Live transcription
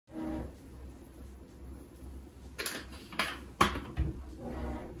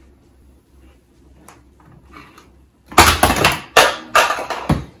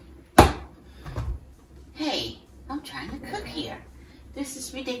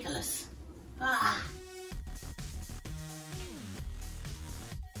It's ridiculous. Ah.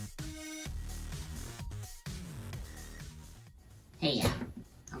 Hey y'all,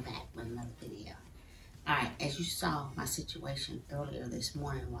 I'm back with another video. Alright, as you saw my situation earlier this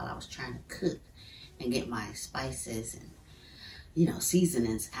morning while I was trying to cook and get my spices and, you know,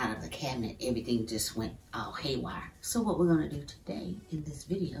 seasonings out of the cabinet, everything just went all haywire. So what we're going to do today in this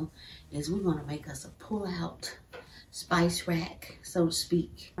video is we're going to make us a pull-out spice rack, so to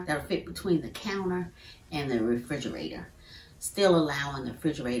speak, that'll fit between the counter and the refrigerator, still allowing the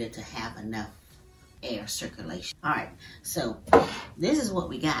refrigerator to have enough air circulation. All right, so this is what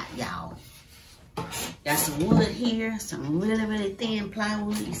we got, y'all. Got some wood here, some really thin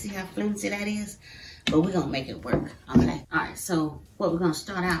plywood. You see how flimsy that is? But we're gonna make it work, okay? All right, so what we're gonna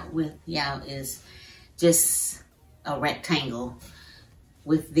start out with, y'all, is just a rectangle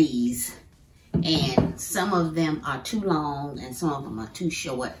with these. And some of them are too long and some of them are too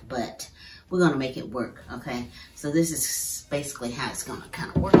short, but we're gonna make it work, okay? So this is basically how it's gonna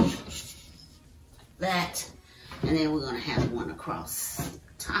kind of work. That, and then we're gonna have one across the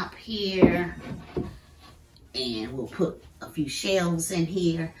top here, and we'll put a few shelves in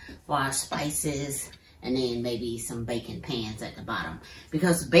here for our spices, and then maybe some baking pans at the bottom,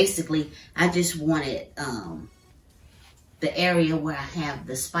 because basically I just wanted the area where I have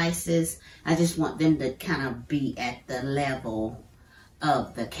the spices, I just want them to kind of be at the level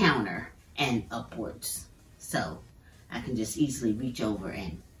of the counter and upwards, so I can just easily reach over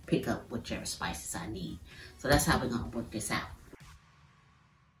and pick up whichever spices I need. So that's how we're gonna work this out.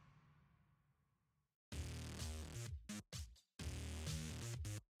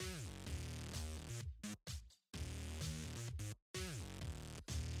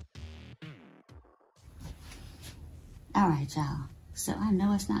 All right, y'all. So I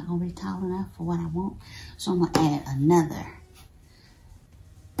know it's not gonna be tall enough for what I want, so I'm gonna add another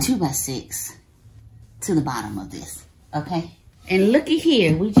 2x6 to the bottom of this, okay? And looky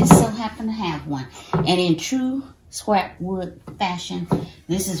here, we just so happen to have one. And in true scrap wood fashion,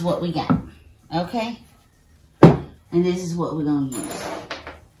 this is what we got, okay? And this is what we're gonna use.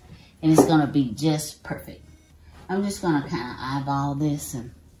 And it's gonna be just perfect. I'm just gonna kind of eyeball this,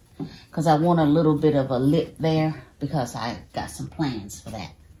 and because I want a little bit of a lip there, because I got some plans for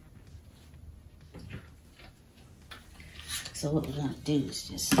that. So what we're gonna do is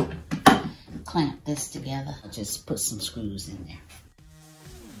just clamp this together. I'll just put some screws in there.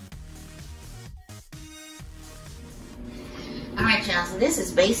 All right, y'all, so this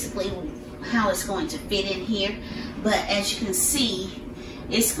is basically how it's going to fit in here. But as you can see,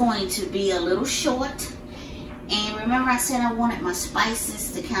 it's going to be a little short. And remember I said I wanted my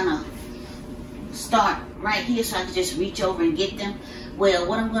spices to kind of start right here so I could just reach over and get them. Well,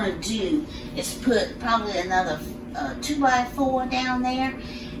 what I'm gonna do is put probably another 2x4 down there,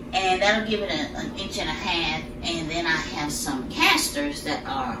 and that'll give it an inch and a half, and then I have some casters that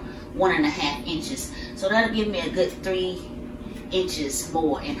are 1.5 inches, so that'll give me a good 3 inches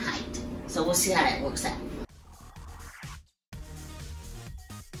more in height. So we'll see how that works out.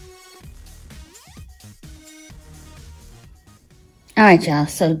 All right, y'all,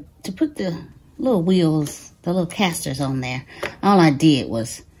 so to put the little wheels, the little casters on there, all I did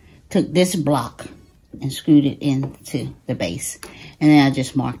was took this block and screwed it into the base. And then I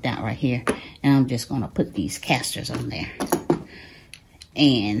just marked out right here. And I'm just going to put these casters on there.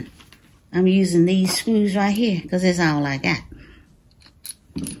 And I'm using these screws right here because that's all I got.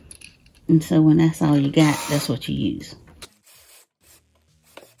 And so when that's all you got, that's what you use.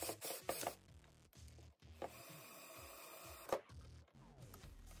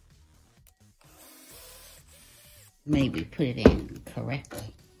 Maybe put it in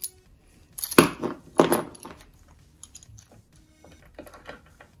correctly.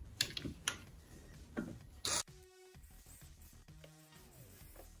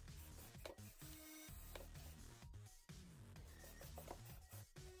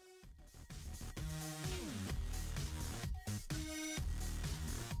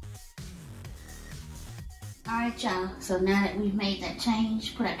 Alright, y'all, so now that we've made that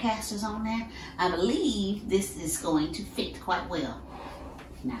change, put our casters on there, I believe this is going to fit quite well.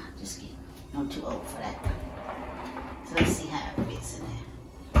 Nah, just kidding. I'm too old for that. So let's see how it fits in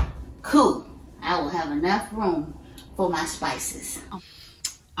there. Cool. I will have enough room for my spices.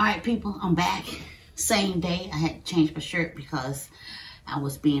 Alright, people, I'm back. Same day. I had to change my shirt because I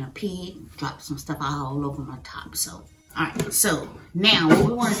was being a pig. Dropped some stuff all over my top, so. Alright, so now what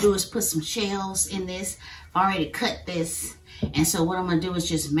we want to do is put some shelves in this. I've already cut this, and so what I'm going to do is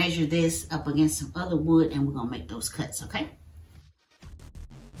just measure this up against some other wood, and we're going to make those cuts, okay?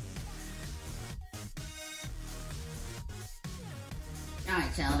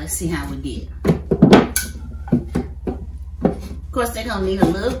 Alright, y'all, let's see how we did. Of course, they're gonna need a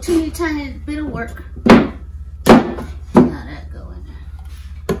little teeny tiny bit of work. Now that go in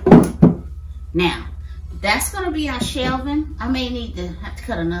there. Now, that's gonna be our shelving. I may need to have to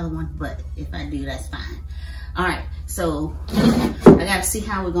cut another one, but if I do, that's fine. Alright, so I gotta see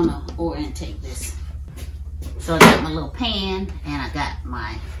how we're gonna orientate this. So I got my little pan and I got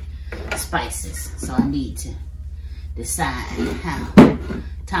my spices. So I need to decide how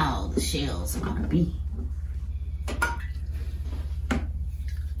tall the shells are gonna be.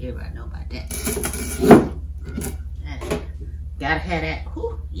 Everybody know about that. Gotta have that.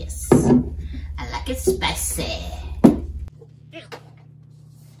 Whew, yes. I like it spicy.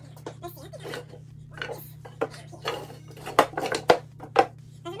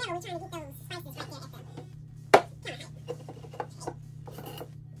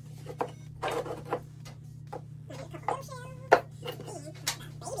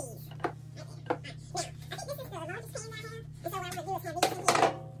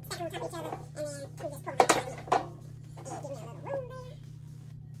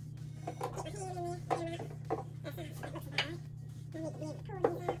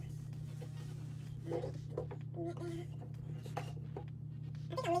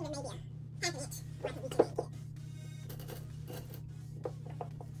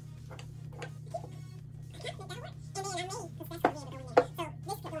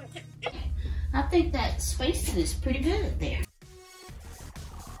 I think that spacing is pretty good there.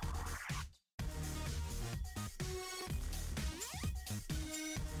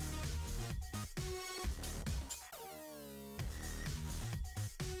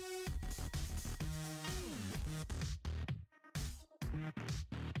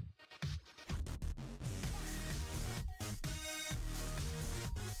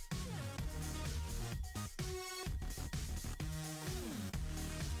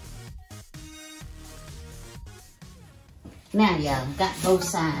 Now, y'all, got both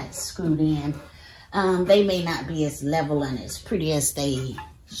sides screwed in. They may not be as level and as pretty as they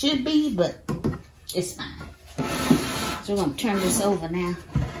should be, but it's fine. So we're going to turn this over now.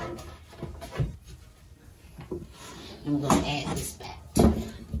 And we're going to add this back to it.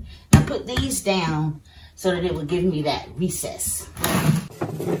 Now, put these down so that it will give me that recess.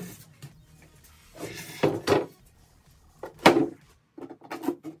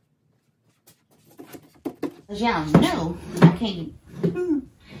 As y'all know, I can't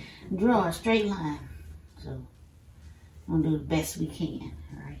draw a straight line. So, I'm going to do the best we can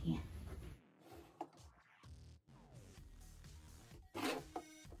right here.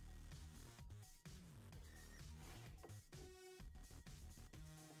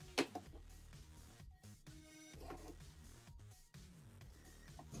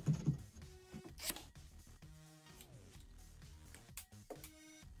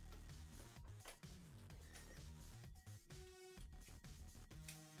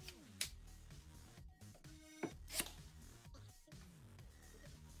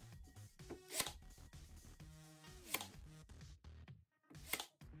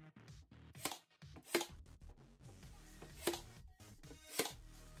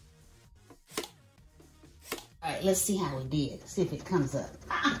 All right, let's see how we did. See if it comes up.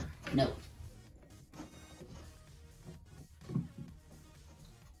 No.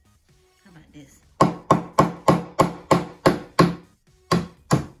 How about this?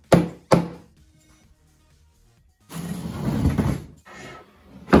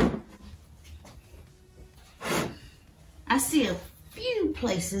 I see a few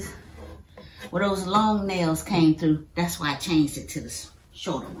places where those long nails came through. That's why I changed it to the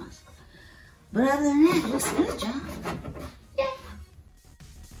shorter ones. But other than that, it looks good, y'all. Yeah.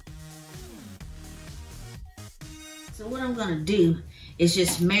 So what I'm gonna do is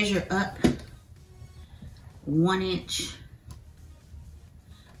just measure up 1 inch.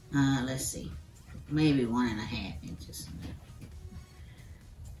 Let's see, maybe 1.5 inches.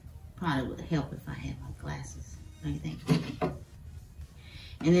 Probably would help if I had my glasses. What do you think?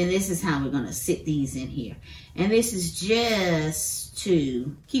 And then this is how we're gonna sit these in here. And this is just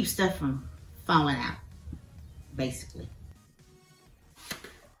to keep stuff from falling out, basically.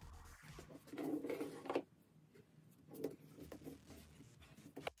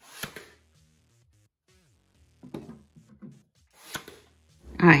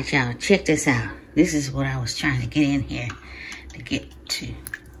 All right, y'all, check this out. This is what I was trying to get in here to get to.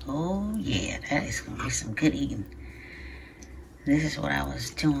 Oh, yeah, that is going to be some good eating. This is what I was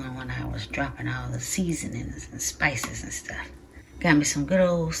doing when I was dropping all the seasonings and spices and stuff. Got me some good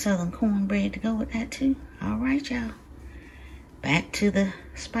old southern cornbread to go with that too. All right, y'all. Back to the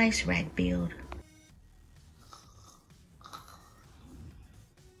spice rack build.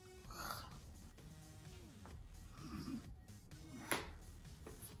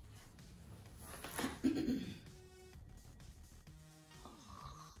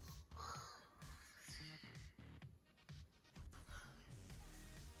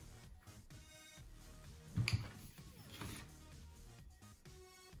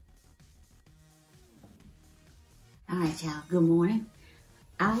 right, y'all, good morning.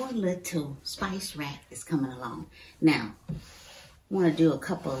 Our little spice rack is coming along. Now, I want to do a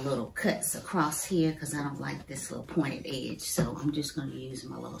couple of little cuts across here because I don't like this little pointed edge. So I'm just going to use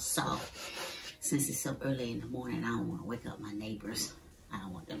my little saw. Since it's so early in the morning, I don't want to wake up my neighbors. I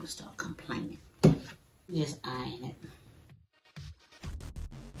don't want them to start complaining. Just iron it.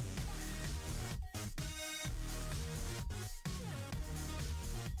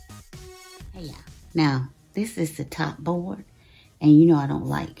 Hey, y'all. Now, this is the top board. And you know I don't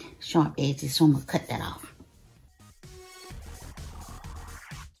like sharp edges, so I'm going to cut that off.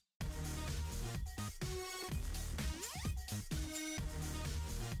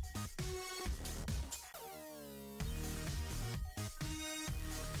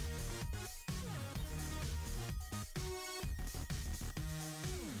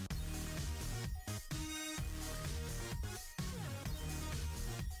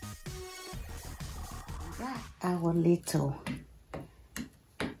 Got our little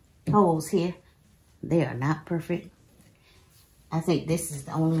holes here. They are not perfect. I think this is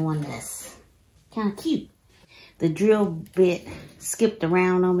the only one that's kind of cute. The drill bit skipped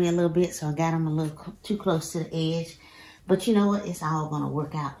around on me a little bit, so I got them a little too close to the edge. But you know what? It's all going to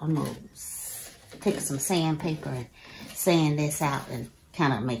work out. I'm going to take some sandpaper and sand this out and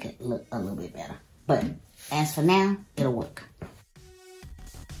kind of make it look a little bit better. But as for now, it'll work.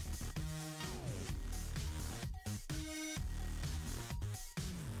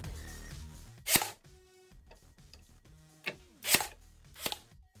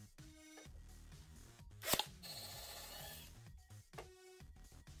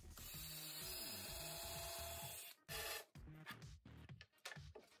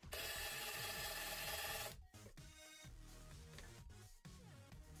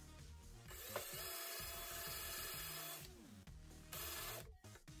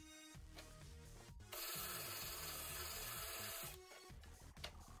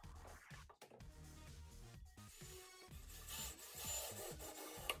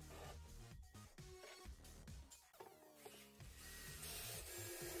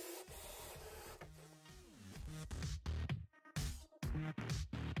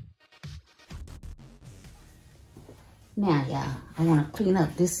 Now, y'all, I want to clean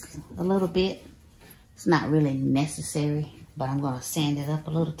up this a little bit. It's not really necessary, but I'm going to sand it up a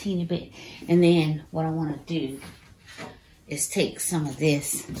little teeny bit. And then what I want to do is take some of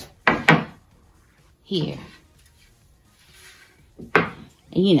this here and,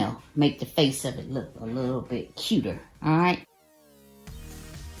 you know, make the face of it look a little bit cuter. All right.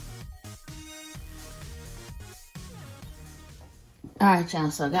 All right, y'all,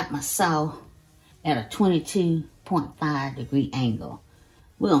 so I got my saw at a 22.5 degree angle.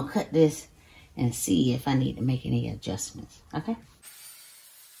 We're going to cut this and see if I need to make any adjustments, okay?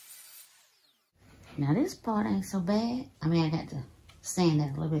 Now this part ain't so bad. I mean, I got to sand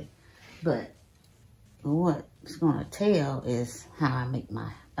that a little bit, but what's going to tell is how I make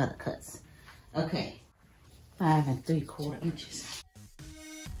my other cuts. Okay, 5 3/4 inches.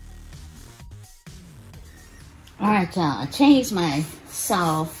 All right, y'all, I changed my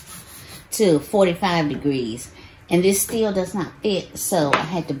saw to 45 degrees, and this still does not fit, so I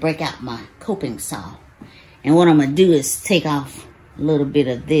had to break out my coping saw. And what I'm gonna do is take off a little bit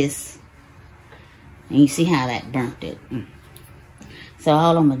of this, and you see how that burnt it. So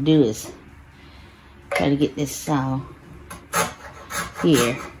all I'm gonna do is try to get this saw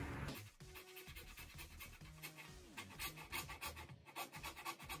here.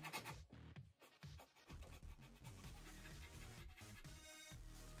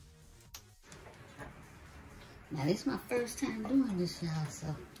 Now, this is my first time doing this, y'all, so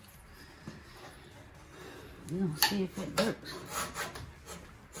we're going to see if it works.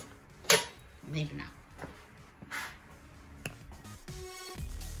 Maybe not.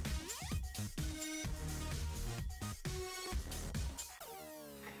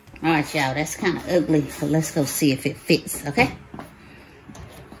 All right, y'all, that's kind of ugly, so let's go see if it fits, okay?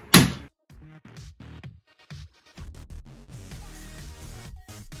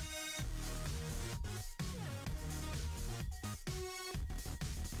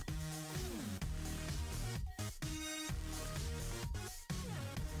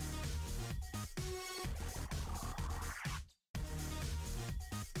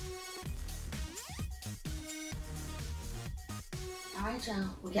 All right, y'all,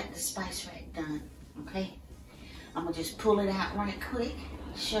 we got the spice rack done, okay? I'm gonna just pull it out right quick,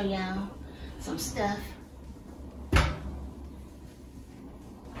 show y'all some stuff.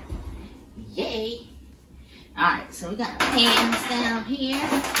 Yay! All right, so we got pans down here,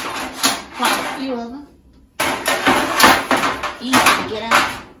 quite a few of them. Easy to get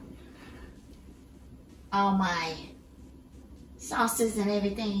out. All my sauces and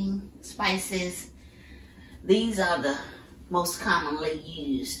everything, spices. These are the most commonly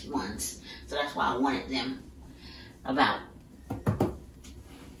used ones. So that's why I wanted them about.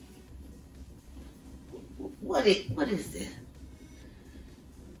 What is this?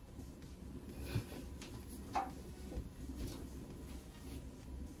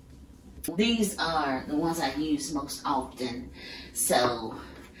 These are the ones I use most often, so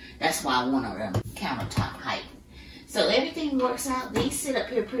that's why I want them countertop height. So everything works out. These sit up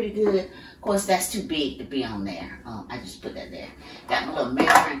here pretty good. Of course, that's too big to be on there. I just put that there. Got my little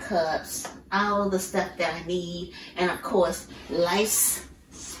measuring cups, all the stuff that I need, and of course, lice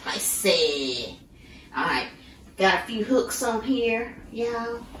spicy. All right, got a few hooks on here,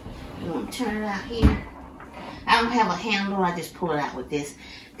 y'all. You want to turn it out here? I don't have a handle. I just pull it out with this.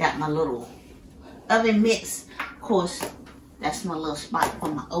 Got my little oven mitts. Of course, that's my little spot for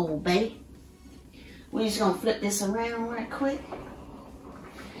my Old Bay. We're just gonna flip this around right quick.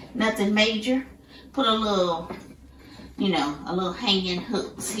 Nothing major. Put a little, a little hanging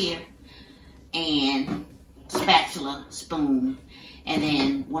hooks here, and spatula, spoon, and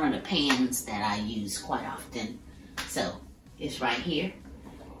then one of the pans that I use quite often. So it's right here,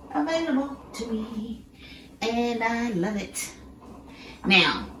 available to me, and I love it.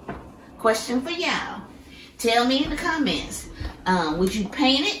 Now, question for y'all. Tell me in the comments, would you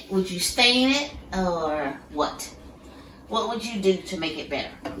paint it? Would you stain it? Or what? What would you do to make it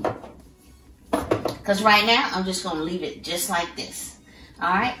better? Because right now, I'm just going to leave it just like this.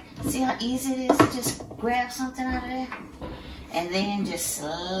 Alright? See how easy it is to just grab something out of there? And then just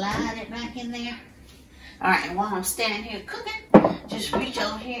slide it back in there. Alright, and while I'm standing here cooking, just reach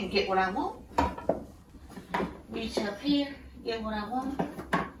over here and get what I want. Reach up here, get what I want.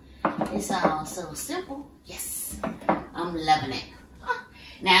 It's all so simple. Yes, I'm loving it. Huh.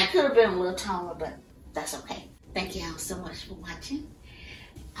 Now, it could have been a little taller, but that's okay. Thank y'all so much for watching.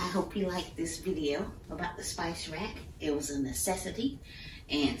 I hope you liked this video about the spice rack. It was a necessity,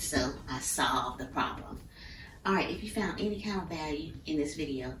 and so I solved the problem. All right, if you found any kind of value in this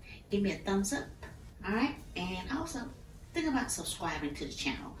video, give me a thumbs up. All right, and also think about subscribing to the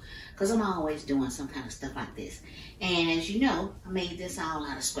channel, because I'm always doing some kind of stuff like this. And as you know, I made this all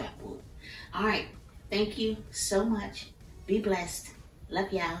out of scrap wood. All right, thank you so much. Be blessed.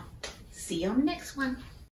 Love y'all. See you on the next one.